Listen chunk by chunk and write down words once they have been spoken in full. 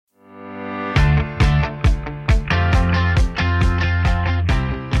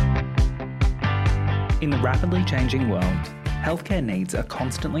In the rapidly changing world, healthcare needs are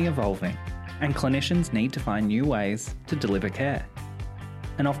constantly evolving, and clinicians need to find new ways to deliver care.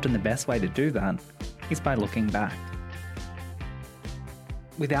 And often the best way to do that is by looking back.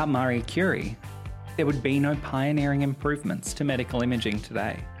 Without Marie Curie, there would be no pioneering improvements to medical imaging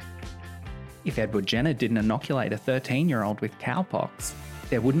today. If Edward Jenner didn't inoculate a 13-year-old with cowpox,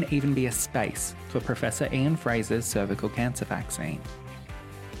 there wouldn't even be a space for Professor Ian Fraser's cervical cancer vaccine.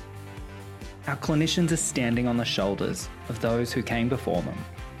 Our clinicians are standing on the shoulders of those who came before them,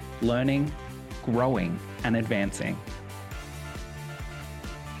 learning, growing, and advancing.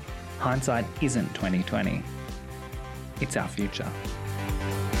 Hindsight isn't 20/20. It's our future.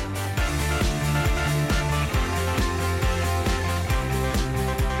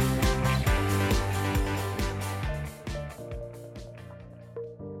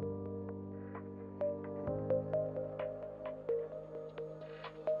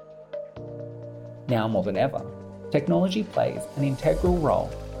 Now more than ever, technology plays an integral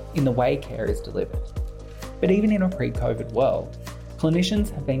role in the way care is delivered. But even in a pre-COVID world, clinicians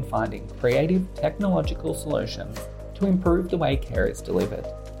have been finding creative technological solutions to improve the way care is delivered.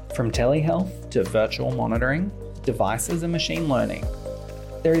 From telehealth to virtual monitoring, devices and machine learning,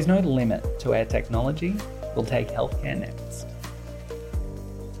 there is no limit to where technology will take healthcare next.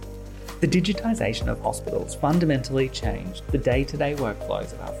 The digitisation of hospitals fundamentally changed the day-to-day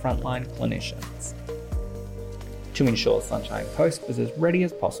workflows of our frontline clinicians. To ensure Sunshine Coast was as ready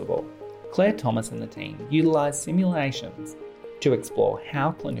as possible, Clare Thomas and the team utilised simulations to explore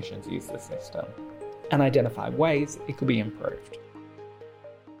how clinicians use the system and identify ways it could be improved.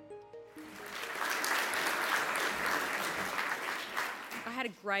 I had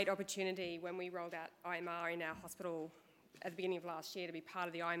a great opportunity when we rolled out ieMR in our hospital at the beginning of last year to be part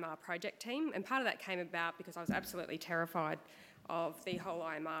of the ieMR project team, and part of that came about because I was absolutely terrified of the whole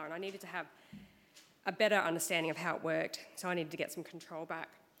ieMR and I needed to have a better understanding of how it worked, so I needed to get some control back.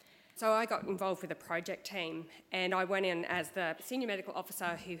 So I got involved with the project team and I went in as the senior medical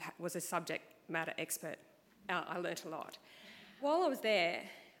officer who was a subject matter expert. I learnt a lot. While I was there,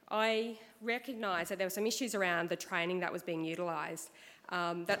 I recognised that there were some issues around the training that was being utilised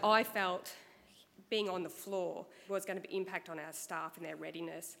that I felt being on the floor was going to impact on our staff and their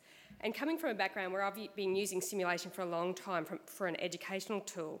readiness. And coming from a background where I've been using simulation for a long time for an educational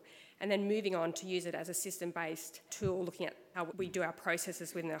tool, and then moving on to use it as a system-based tool, looking at how we do our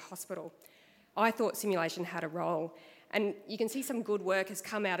processes within the hospital, I thought simulation had a role. And you can see some good work has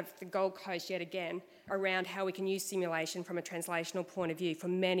come out of the Gold Coast yet again around how we can use simulation from a translational point of view for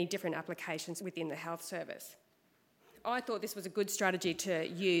many different applications within the health service. I thought this was a good strategy to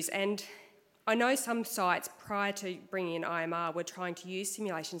use, and I know some sites prior to bringing in ieMR were trying to use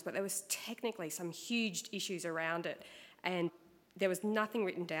simulations, but there was technically some huge issues around it, and there was nothing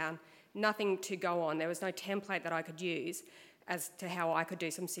written down, nothing to go on. There was no template that I could use as to how I could do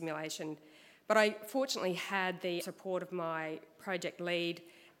some simulation. But I fortunately had the support of my project lead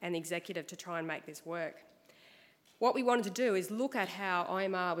and the executive to try and make this work. What we wanted to do is look at how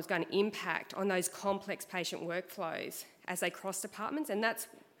ieMR was going to impact on those complex patient workflows as they cross departments, and that's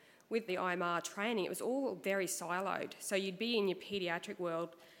with the ieMR training. It was all very siloed. So you'd be in your paediatric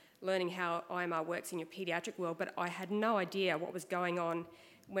world learning how ieMR works in your paediatric world, but I had no idea what was going on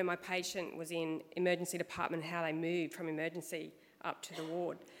when my patient was in emergency department and how they moved from emergency up to the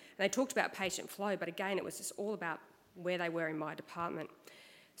ward. And they talked about patient flow, but again, it was just all about where they were in my department.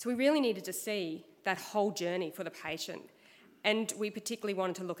 So we really needed to see that whole journey for the patient. And we particularly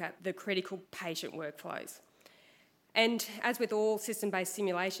wanted to look at the critical patient workflows. And as with all system-based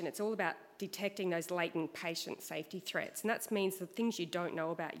simulation, it's all about detecting those latent patient safety threats. And that means the things you don't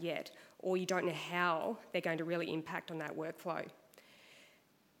know about yet, or you don't know how they're going to really impact on that workflow.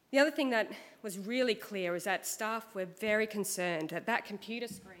 The other thing that was really clear is that staff were very concerned that that computer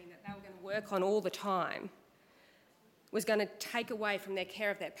screen that they were going to work on all the time was going to take away from their care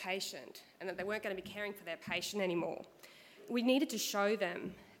of their patient, and that they weren't going to be caring for their patient anymore. We needed to show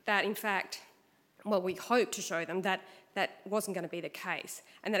them that, in fact, we hoped to show them that that wasn't going to be the case,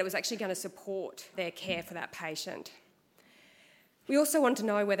 and that it was actually going to support their care for that patient. We also wanted to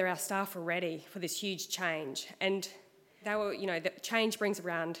know whether our staff were ready for this huge change, and they were, the change brings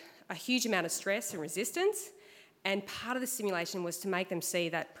around a huge amount of stress and resistance, and part of the simulation was to make them see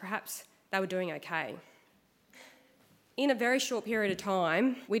that perhaps they were doing okay. In a very short period of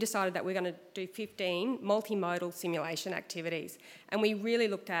time, we decided that we're going to do 15 multimodal simulation activities, and we really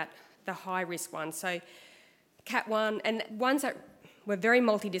looked at the high-risk ones. So Cat 1, and ones that were very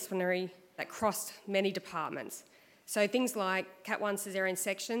multidisciplinary, that crossed many departments. So things like Cat 1 caesarean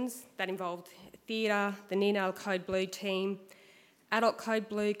sections that involved theatre, the neonatal code blue team, adult code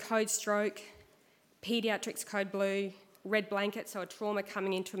blue, code stroke, paediatrics code blue, red blanket, so a trauma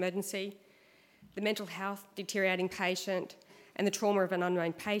coming into emergency, the mental health deteriorating patient, and the trauma of an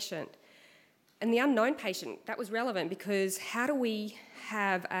unknown patient. And the unknown patient, that was relevant because how do we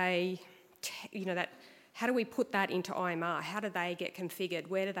have how do we put that into ieMR? How do they get configured?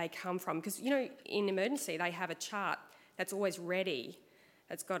 Where do they come from? Because, in emergency, they have a chart that's always ready,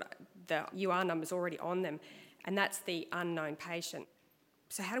 that's got the UR numbers already on them, and that's the unknown patient.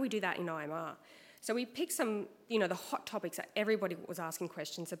 So how do we do that in ieMR? So we picked some, the hot topics that everybody was asking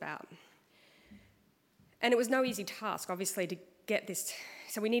questions about. And it was no easy task, obviously, to get this.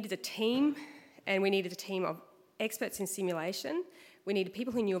 So we needed a team, and we needed a team of experts in simulation. We needed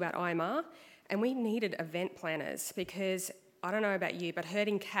people who knew about ieMR, and we needed event planners because, I don't know about you, but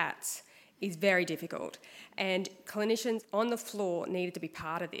herding cats is very difficult. And clinicians on the floor needed to be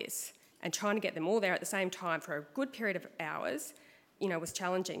part of this, and trying to get them all there at the same time for a good period of hours, was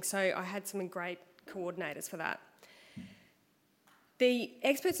challenging. So I had some great coordinators for that. The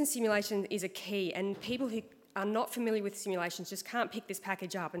experts in simulation is a key, and people who are not familiar with simulations just can't pick this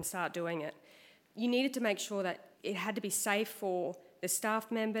package up and start doing it. You needed to make sure that it had to be safe for the staff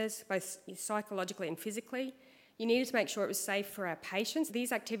members, both psychologically and physically. You needed to make sure it was safe for our patients.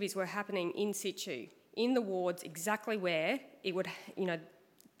 These activities were happening in situ, in the wards, exactly where it would,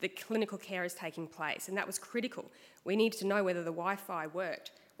 the clinical care is taking place, and that was critical. We needed to know whether the Wi-Fi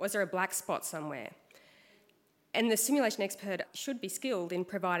worked. Was there a black spot somewhere? And the simulation expert should be skilled in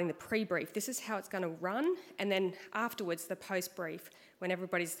providing the pre-brief. This is how it's going to run, and then afterwards the post-brief, when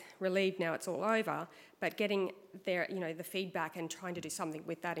everybody's relieved now it's all over, but getting their, the feedback and trying to do something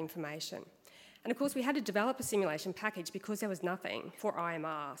with that information. And of course we had to develop a simulation package because there was nothing for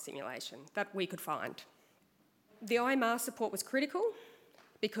ieMR simulation that we could find. The ieMR support was critical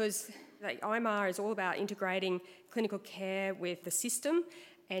because ieMR is all about integrating clinical care with the system,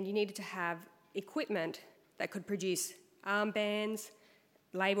 and you needed to have equipment that could produce armbands,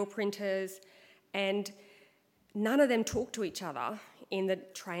 label printers, and none of them talk to each other in the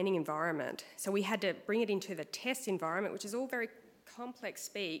training environment. So we had to bring it into the test environment, which is all very complex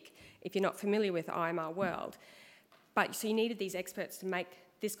speak if you're not familiar with the ieMR world. But so you needed these experts to make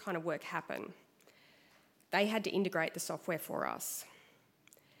this kind of work happen. They had to integrate the software for us.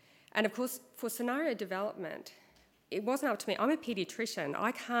 And of course, for scenario development, it wasn't up to me. I'm a paediatrician.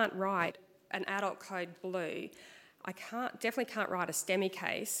 I can't write an adult code blue. I definitely can't write a STEMI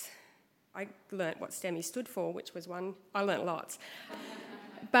case. I learnt what STEMI stood for, which was one. I learnt lots.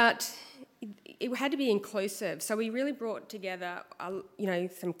 But it had to be inclusive. So we really brought together,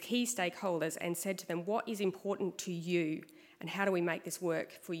 some key stakeholders and said to them, what is important to you and how do we make this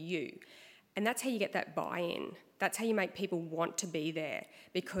work for you? And that's how you get that buy-in. That's how you make people want to be there,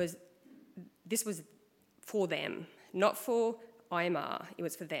 because this was for them, not for ieMR, it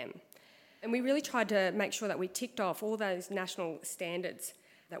was for them. And we really tried to make sure that we ticked off all those national standards,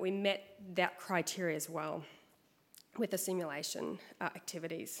 that we met that criteria as well with the simulation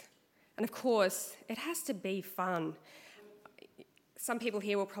activities. And of course, it has to be fun. Some people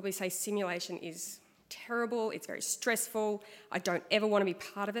here will probably say simulation is terrible, it's very stressful, I don't ever want to be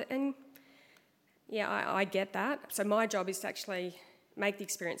part of it, and yeah, I get that. So my job is to actually make the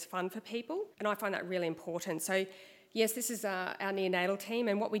experience fun for people, and I find that really important. So yes, this is our neonatal team,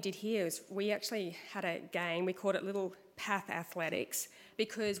 and what we did here is we actually had a game, we called it Little Path Athletics,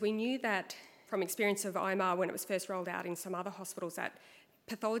 because we knew that from experience of ieMR when it was first rolled out in some other hospitals that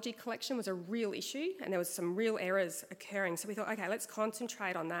pathology collection was a real issue and there was some real errors occurring. So we thought, okay, let's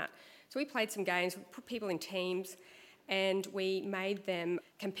concentrate on that. So we played some games, we put people in teams, and we made them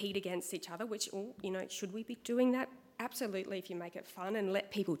compete against each other, which, should we be doing that? Absolutely, if you make it fun and let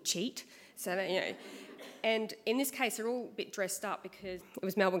people cheat. So that, and in this case, they're all a bit dressed up because it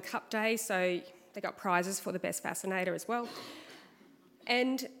was Melbourne Cup Day, so they got prizes for the best fascinator as well.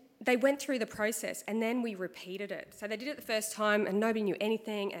 And they went through the process and then we repeated it. So they did it the first time and nobody knew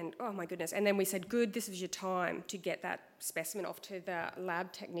anything and oh my goodness. And then we said, good, this is your time to get that specimen off to the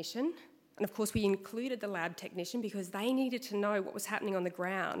lab technician. And of course we included the lab technician because they needed to know what was happening on the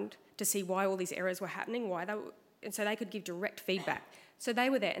ground to see why all these errors were happening, and so they could give direct feedback. So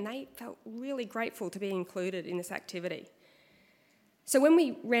they were there and they felt really grateful to be included in this activity. So when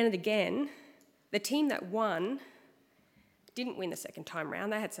we ran it again, the team that won didn't win the second time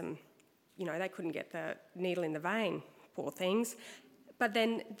round. They had some, they couldn't get the needle in the vein, poor things. But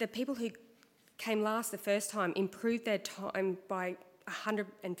then the people who came last the first time improved their time by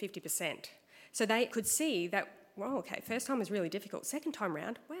 150%. So they could see that, well, okay, first time was really difficult. Second time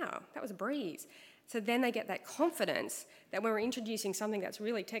round, wow, that was a breeze. So then they get that confidence that when we're introducing something that's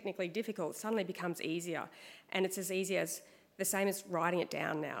really technically difficult, it suddenly becomes easier. And it's as easy as the same as writing it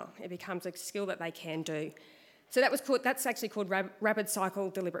down now. It becomes a skill that they can do. So that's actually called rapid cycle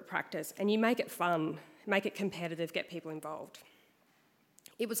deliberate practice, and you make it fun, make it competitive, get people involved.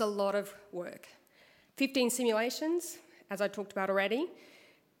 It was a lot of work. 15 simulations, as I talked about already.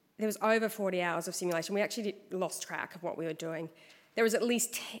 There was over 40 hours of simulation. We actually lost track of what we were doing. There was at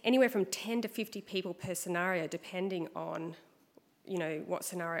least anywhere from 10 to 50 people per scenario, depending on, what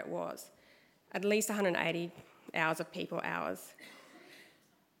scenario it was. At least 180 hours of people hours.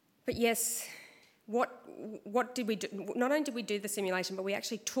 But yes, what did we do? Not only did we do the simulation, but we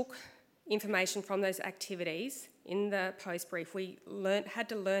actually took information from those activities in the post-brief. We had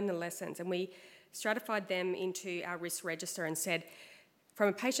to learn the lessons, and we stratified them into our risk register and said, from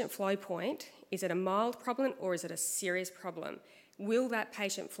a patient flow point, is it a mild problem or is it a serious problem? Will that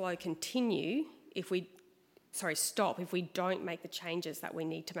patient flow continue stop if we don't make the changes that we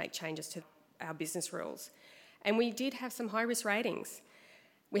need to make changes to our business rules? And we did have some high-risk ratings.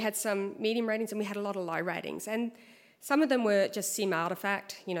 We had some medium ratings and we had a lot of low ratings. And some of them were just sim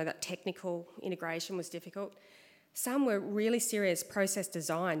artefact, that technical integration was difficult. Some were really serious process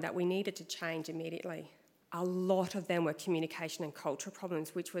design that we needed to change immediately. A lot of them were communication and culture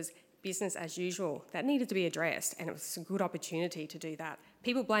problems, which was business as usual. That needed to be addressed, and it was a good opportunity to do that.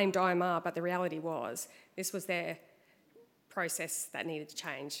 People blamed ieMR, but the reality was this was their process that needed to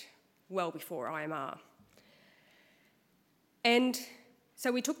change well before ieMR. And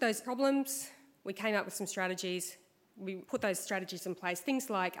so we took those problems, we came up with some strategies, we put those strategies in place, things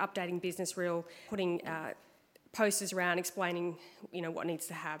like updating business rule, putting posters around explaining what needs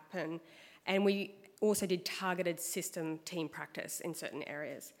to happen, and we also did targeted system team practice in certain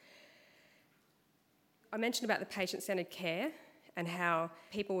areas. I mentioned about the patient-centred care and how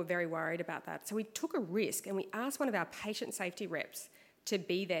people were very worried about that. So we took a risk and we asked one of our patient safety reps to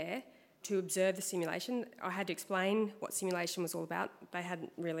be there to observe the simulation. I had to explain what simulation was all about. They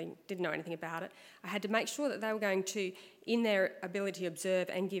didn't know anything about it. I had to make sure that they were going to, in their ability to observe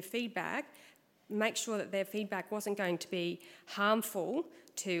and give feedback, make sure that their feedback wasn't going to be harmful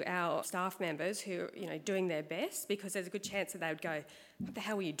to our staff members who are, doing their best, because there's a good chance that they would go, what the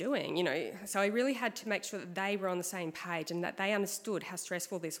hell were you doing? So I really had to make sure that they were on the same page and that they understood how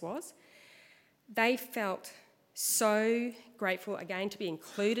stressful this was. They felt so grateful, again, to be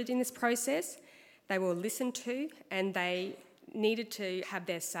included in this process. They were listened to and they needed to have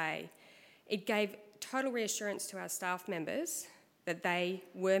their say. It gave total reassurance to our staff members that they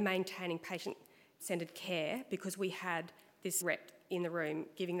were maintaining patient-centred care because we had this rep in the room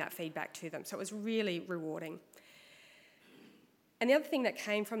giving that feedback to them. So it was really rewarding. And the other thing that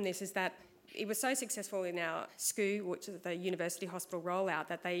came from this is that it was so successful in our SCU, which is the University Hospital rollout,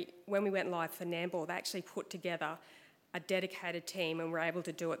 that when we went live for Nambour, they actually put together a dedicated team and were able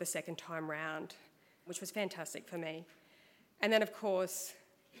to do it the second time round, which was fantastic for me. And then, of course,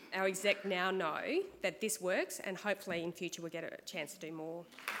 our exec now know that this works, and hopefully in future we'll get a chance to do more.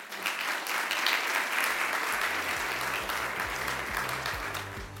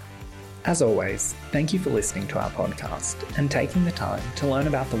 As always, thank you for listening to our podcast and taking the time to learn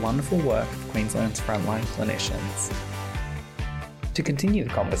about the wonderful work of Queensland's frontline clinicians. To continue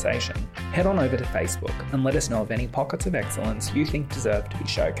the conversation, head on over to Facebook and let us know of any pockets of excellence you think deserve to be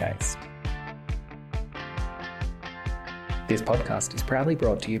showcased. This podcast is proudly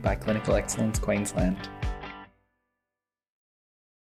brought to you by Clinical Excellence Queensland.